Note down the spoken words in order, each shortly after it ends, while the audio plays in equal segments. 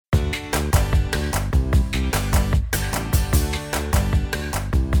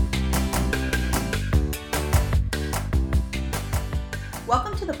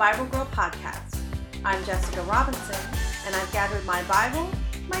Bible Girl Podcast. I'm Jessica Robinson, and I've gathered my Bible,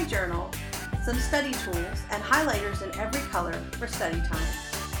 my journal, some study tools, and highlighters in every color for study time.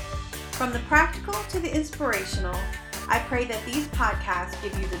 From the practical to the inspirational, I pray that these podcasts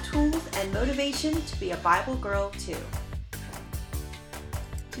give you the tools and motivation to be a Bible girl too.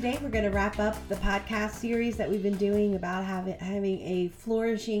 Today we're going to wrap up the podcast series that we've been doing about having a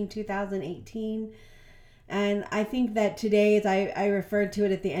flourishing 2018. And I think that today, as I referred to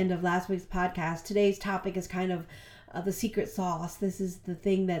it at the end of last week's podcast, today's topic is kind of the secret sauce. This is the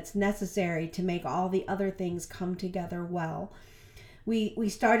thing that's necessary to make all the other things come together well. We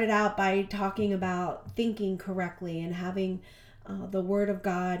started out by talking about thinking correctly and having the Word of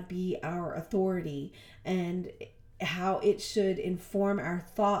God be our authority, and how it should inform our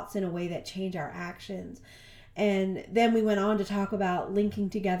thoughts in a way that change our actions. And then we went on to talk about linking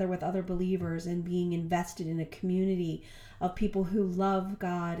together with other believers and being invested in a community of people who love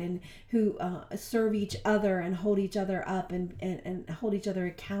God and who serve each other and hold each other up and hold each other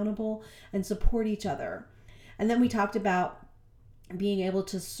accountable and support each other. And then we talked about being able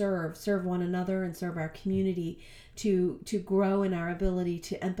to serve one another and serve our community, to grow in our ability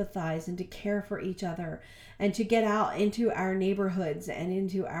to empathize and to care for each other, and to get out into our neighborhoods and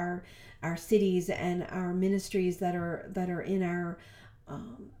into our cities and our ministries that are in our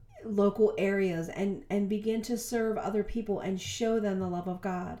local areas, and begin to serve other people and show them the love of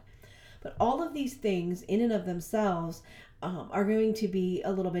God. But all of these things in and of themselves are going to be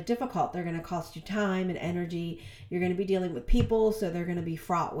a little bit difficult. They're going to cost you time and energy. You're going to be dealing with people, so they're going to be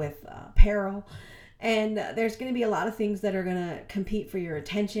fraught with peril. And there's going to be a lot of things that are going to compete for your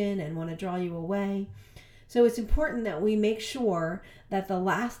attention and want to draw you away. So it's important that we make sure that the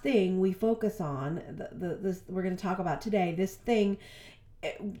last thing we focus on, this we're going to talk about today, this thing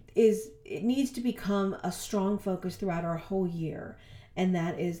it needs to become a strong focus throughout our whole year. And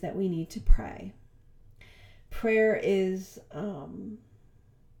that is that we need to pray. Prayer is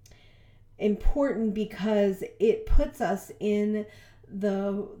important because it puts us in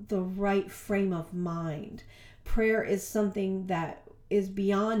the right frame of mind. Prayer is something that is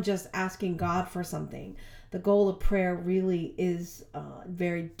beyond just asking God for something. The goal of prayer really is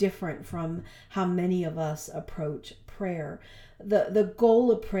very different from how many of us approach prayer. The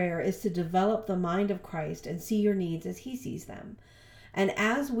goal of prayer is to develop the mind of Christ and see your needs as He sees them. And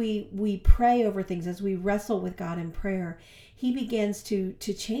as we pray over things, as we wrestle with God in prayer, He begins to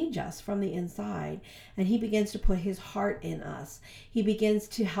change us from the inside, and He begins to put His heart in us. He begins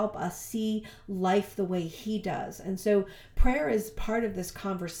to help us see life the way He does. And so prayer is part of this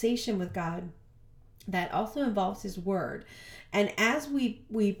conversation with God that also involves His Word. And as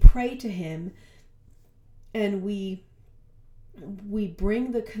we pray to Him and we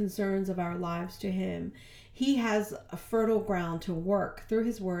bring the concerns of our lives to Him, He has a fertile ground to work through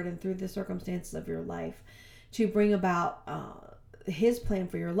His Word and through the circumstances of your life to bring about His plan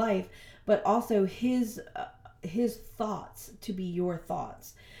for your life, but also His thoughts to be your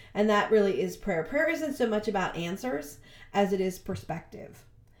thoughts. And that really is prayer. Prayer isn't so much about answers as it is perspective.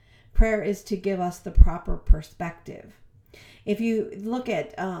 Prayer is to give us the proper perspective. If you look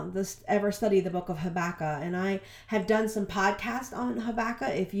at ever study the book of Habakkuk, and I have done some podcasts on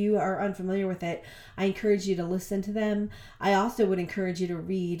Habakkuk. If you are unfamiliar with it, I encourage you to listen to them. I also would encourage you to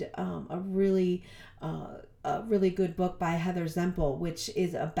read a really good book by Heather Zempel, which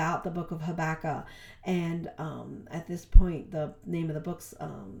is about the book of Habakkuk. And at this point, the name of the book's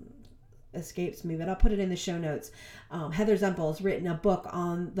escapes me, but I'll put it in the show notes. Heather Zempel has written a book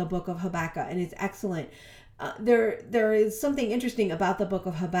on the book of Habakkuk, and it's excellent. There is something interesting about the book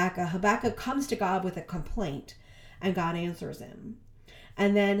of Habakkuk. Habakkuk comes to God with a complaint, and God answers him.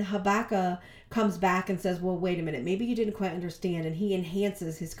 And then Habakkuk comes back and says, well, wait a minute, maybe you didn't quite understand. And he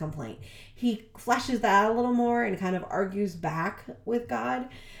enhances his complaint. He fleshes that out a little more and kind of argues back with God.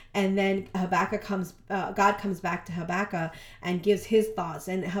 And then God comes back to Habakkuk and gives his thoughts.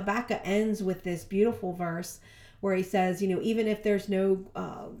 And Habakkuk ends with this beautiful verse where he says, even if there's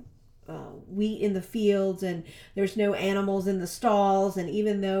no wheat in the fields and there's no animals in the stalls, and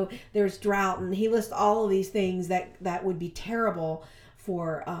even though there's drought, and he lists all of these things that would be terrible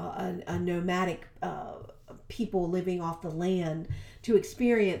for a nomadic people living off the land to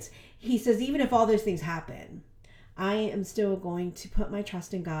experience. He says, even if all those things happen, I am still going to put my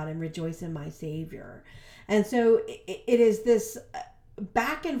trust in God and rejoice in my Savior. And so it is this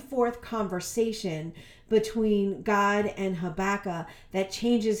back and forth conversation between God and Habakkuk that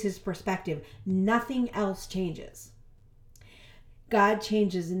changes his perspective. Nothing else changes. God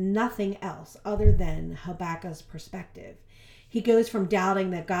changes nothing else other than Habakkuk's perspective. He goes from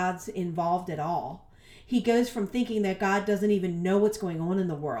doubting that God's involved at all. he goes from thinking that God doesn't even know what's going on in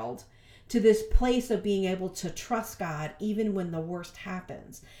the world to this place of being able to trust God even when the worst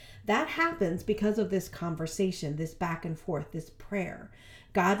happens. That happens because of this conversation, this back and forth, this prayer.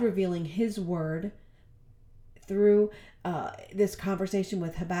 God revealing his word through this conversation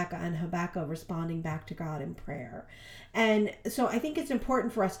with Habakkuk, and Habakkuk responding back to God in prayer. And so I think it's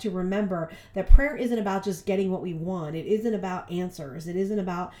important for us to remember that prayer isn't about just getting what we want. It isn't about answers. It isn't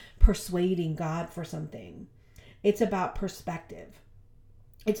about persuading God for something. It's about perspective.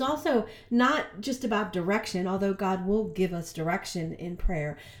 It's also not just about direction, although God will give us direction in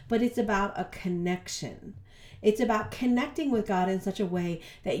prayer, but it's about a connection. It's about connecting with God in such a way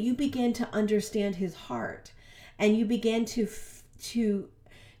that you begin to understand his heart, and you begin to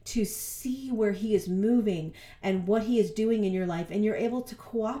see where he is moving and what he is doing in your life, and you're able to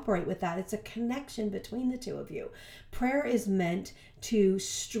cooperate with that. It's a connection between the two of you. Prayer is meant to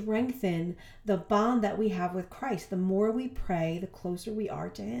strengthen the bond that we have with Christ. The more we pray, the closer we are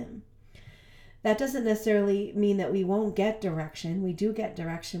to him. That doesn't necessarily mean that we won't get direction. We do get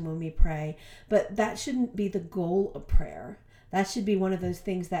direction when we pray, but that shouldn't be the goal of prayer. That should be one of those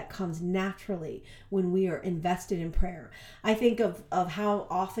things that comes naturally when we are invested in prayer. I think of how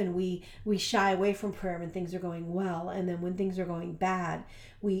often we shy away from prayer when things are going well, and then when things are going bad,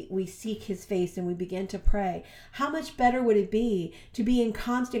 we seek his face and we begin to pray. How much better would it be to be in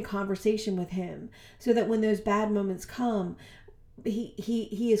constant conversation with him, so that when those bad moments come,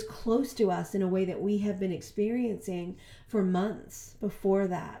 he is close to us in a way that we have been experiencing for months before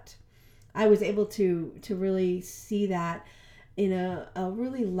that. I was able to really see that in a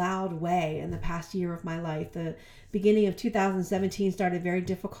really loud way in the past year of my life. The beginning of 2017 started very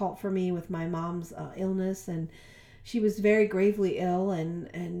difficult for me with my mom's illness, and she was very gravely ill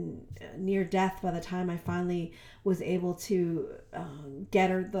and near death by the time I finally was able to get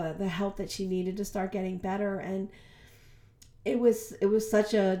her the help that she needed to start getting better. And it was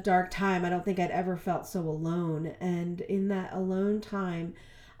such a dark time. I don't think I'd ever felt so alone. And in that alone time,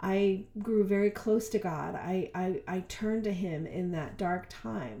 I grew very close to God. I turned to him in that dark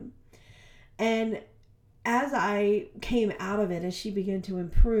time. And as I came out of it, as she began to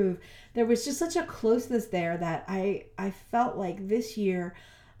improve, there was just such a closeness there that I felt like this year,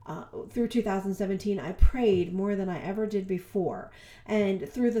 through 2017, I prayed more than I ever did before. And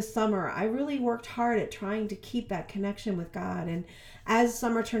through the summer, I really worked hard at trying to keep that connection with God. And as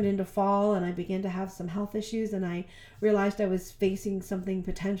summer turned into fall and I began to have some health issues and I realized I was facing something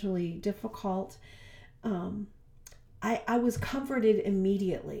potentially difficult, I was comforted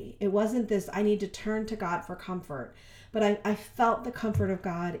immediately. It wasn't this, I need to turn to God for comfort, but I felt the comfort of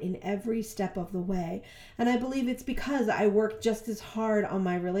God in every step of the way. And I believe it's because I worked just as hard on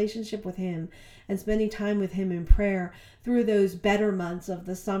my relationship with him and spending time with him in prayer through those better months of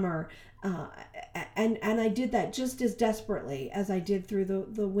the summer. And I did that just as desperately as I did through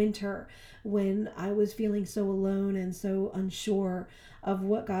the winter, when I was feeling so alone and so unsure of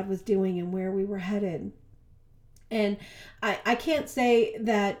what God was doing and where we were headed. And I can't say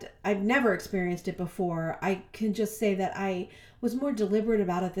that I've never experienced it before. I can just say that I was more deliberate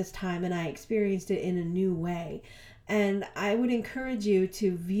about it this time, and I experienced it in a new way. And I would encourage you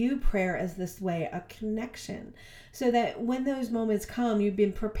to view prayer as this way, a connection, so that when those moments come, you've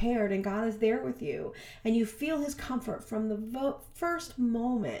been prepared and God is there with you, and you feel his comfort from the first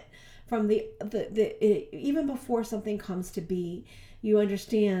moment, from even before something comes to be. You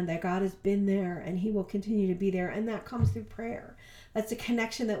understand that God has been there and he will continue to be there. And that comes through prayer. That's a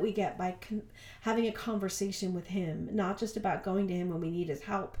connection that we get by having a conversation with him, not just about going to him when we need his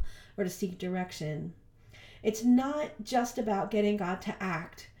help or to seek direction. It's not just about getting God to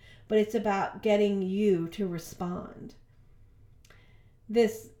act, but it's about getting you to respond.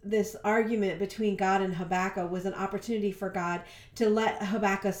 This argument between God and Habakkuk was an opportunity for God to let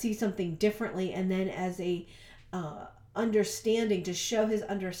Habakkuk see something differently, and then as a understanding, to show his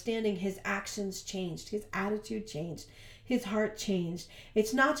understanding, his actions changed, his attitude changed, his heart changed.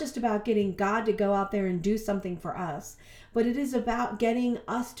 It's not just about getting God to go out there and do something for us, but it is about getting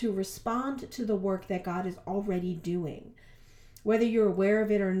us to respond to the work that God is already doing. Whether you're aware of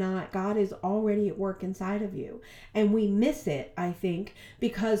it or not, God is already at work inside of you. And we miss it, I think,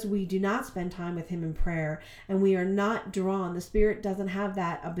 because we do not spend time with him in prayer, and we are not drawn. The Spirit doesn't have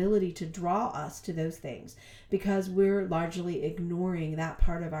that ability to draw us to those things because we're largely ignoring that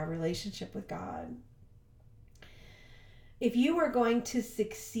part of our relationship with God. If you are going to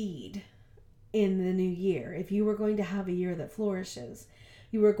succeed in the new year, if you are going to have a year that flourishes,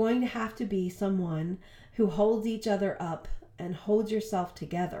 you are going to have to be someone who holds each other up and hold yourself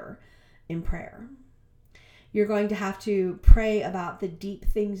together in prayer. You're going to have to pray about the deep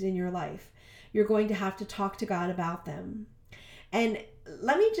things in your life. you're going to have to talk to God about them. And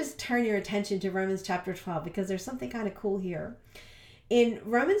let me just turn your attention to Romans chapter 12, because there's something kind of cool here. In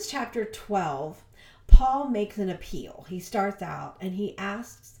Romans chapter 12, Paul makes an appeal. He starts out and he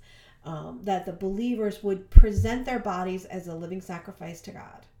asks that the believers would present their bodies as a living sacrifice to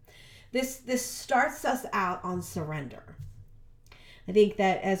God. This starts us out on surrender. I think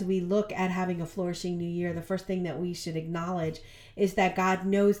that as we look at having a flourishing new year, the first thing that we should acknowledge is that God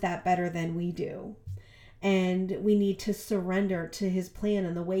knows that better than we do. And we need to surrender to his plan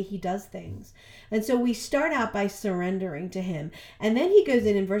and the way he does things. And so we start out by surrendering to him. And then he goes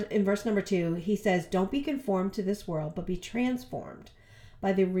in verse number 2, he says, don't be conformed to this world, but be transformed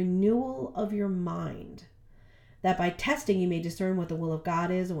by the renewal of your mind, that by testing you may discern what the will of God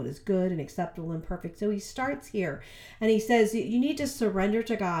is and what is good and acceptable and perfect. So he starts here and he says you need to surrender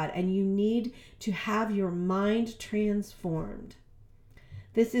to God and you need to have your mind transformed.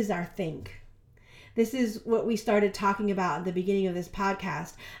 This is our think. This is what we started talking about at the beginning of this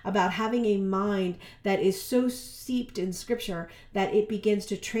podcast, about having a mind that is so steeped in Scripture that it begins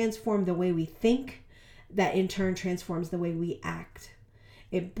to transform the way we think, that in turn transforms the way we act.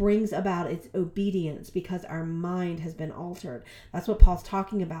 It brings about its obedience because our mind has been altered. That's what Paul's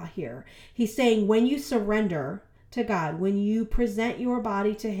talking about here. He's saying when you surrender to God, when you present your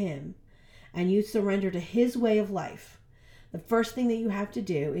body to him and you surrender to his way of life, the first thing that you have to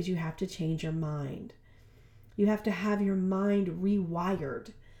do is you have to change your mind. You have to have your mind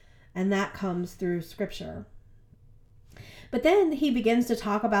rewired, and that comes through Scripture. But then he begins to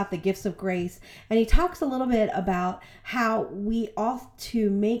talk about the gifts of grace, and he talks a little bit about how we ought to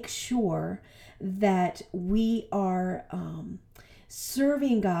make sure that we are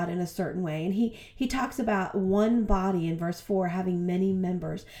serving God in a certain way. And he talks about one body in verse 4 having many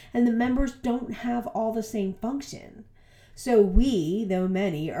members, and the members don't have all the same function. So we, though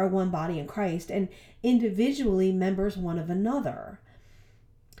many, are one body in Christ and individually members one of another.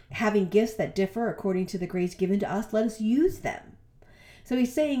 Having gifts that differ according to the grace given to us, let us use them. So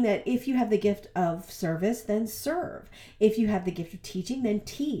he's saying that if you have the gift of service, then serve. If you have the gift of teaching, then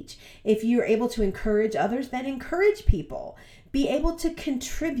teach. If you're able to encourage others, then encourage people. Be able to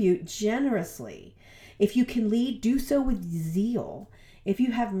contribute generously. If you can lead, do so with zeal. If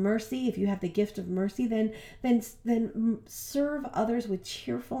you have mercy, if you have the gift of mercy, then serve others with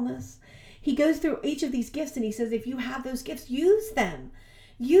cheerfulness. He goes through each of these gifts and he says, if you have those gifts, use them.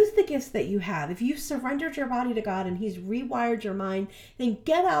 Use the gifts that you have. If you've surrendered your body to God and he's rewired your mind, then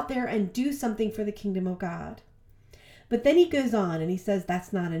get out there and do something for the kingdom of God. But then he goes on and he says,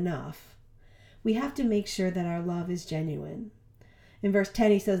 that's not enough. We have to make sure that our love is genuine. In verse 10,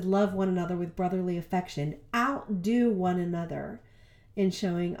 he says, love one another with brotherly affection. Outdo one another in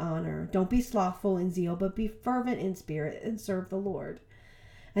showing honor. Don't be slothful in zeal, but be fervent in spirit and serve the Lord.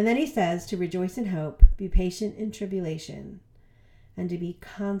 And then he says to rejoice in hope, be patient in tribulation, and to be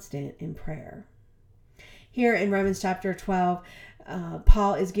constant in prayer. Here in Romans chapter 12,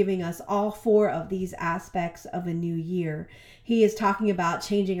 Paul is giving us all 4 of these aspects of a new year. He is talking about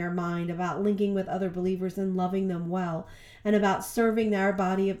changing our mind, about linking with other believers and loving them well, and about serving our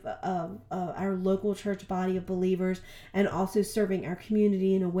body of our local church body of believers, and also serving our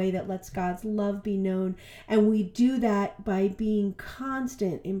community in a way that lets God's love be known. And we do that by being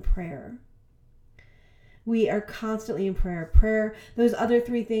constant in prayer. We are constantly in prayer. Prayer, those other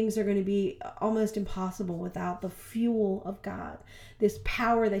 3 things are going to be almost impossible without the fuel of God. This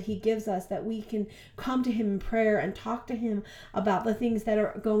power that he gives us, that we can come to him in prayer and talk to him about the things that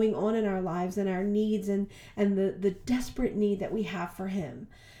are going on in our lives and our needs and the desperate need that we have for him.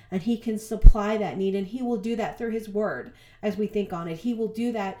 And he can supply that need, and he will do that through his word as we think on it. He will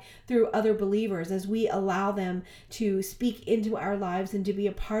do that through other believers as we allow them to speak into our lives and to be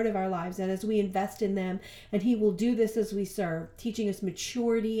a part of our lives, and as we invest in them. And he will do this as we serve, teaching us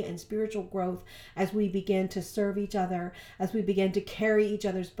maturity and spiritual growth as we begin to serve each other, as we begin to carry each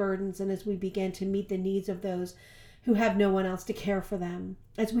other's burdens, and as we begin to meet the needs of those who have no one else to care for them.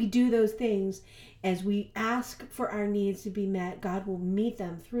 As we do those things, as we ask for our needs to be met, God will meet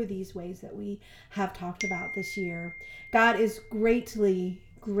them through these ways that we have talked about this year. God is greatly,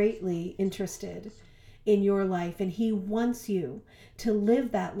 greatly interested in your life, and he wants you to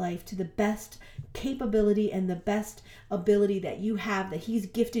live that life to the best capability and the best ability that you have, that he's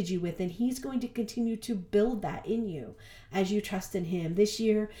gifted you with, and he's going to continue to build that in you as you trust in him. This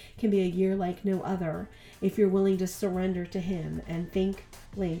year can be a year like no other if you're willing to surrender to him and think,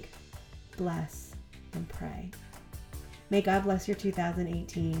 link, bless, and pray. May God bless your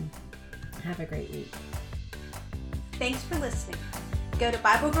 2018. Have a great week. Thanks for listening. Go to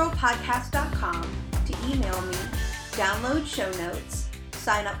BibleGirlPodcast.com to email me, download show notes,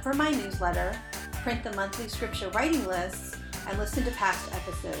 sign up for my newsletter, print the monthly scripture writing lists, and listen to past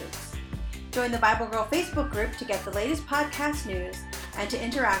episodes. Join the Bible Girl Facebook group to get the latest podcast news and to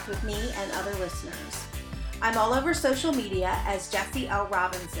interact with me and other listeners. I'm all over social media as Jessie L.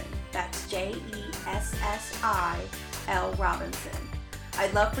 Robinson. That's Jessil Robinson.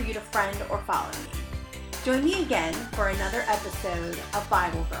 I'd love for you to friend or follow me. Join me again for another episode of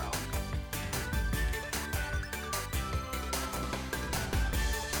Bible Girl.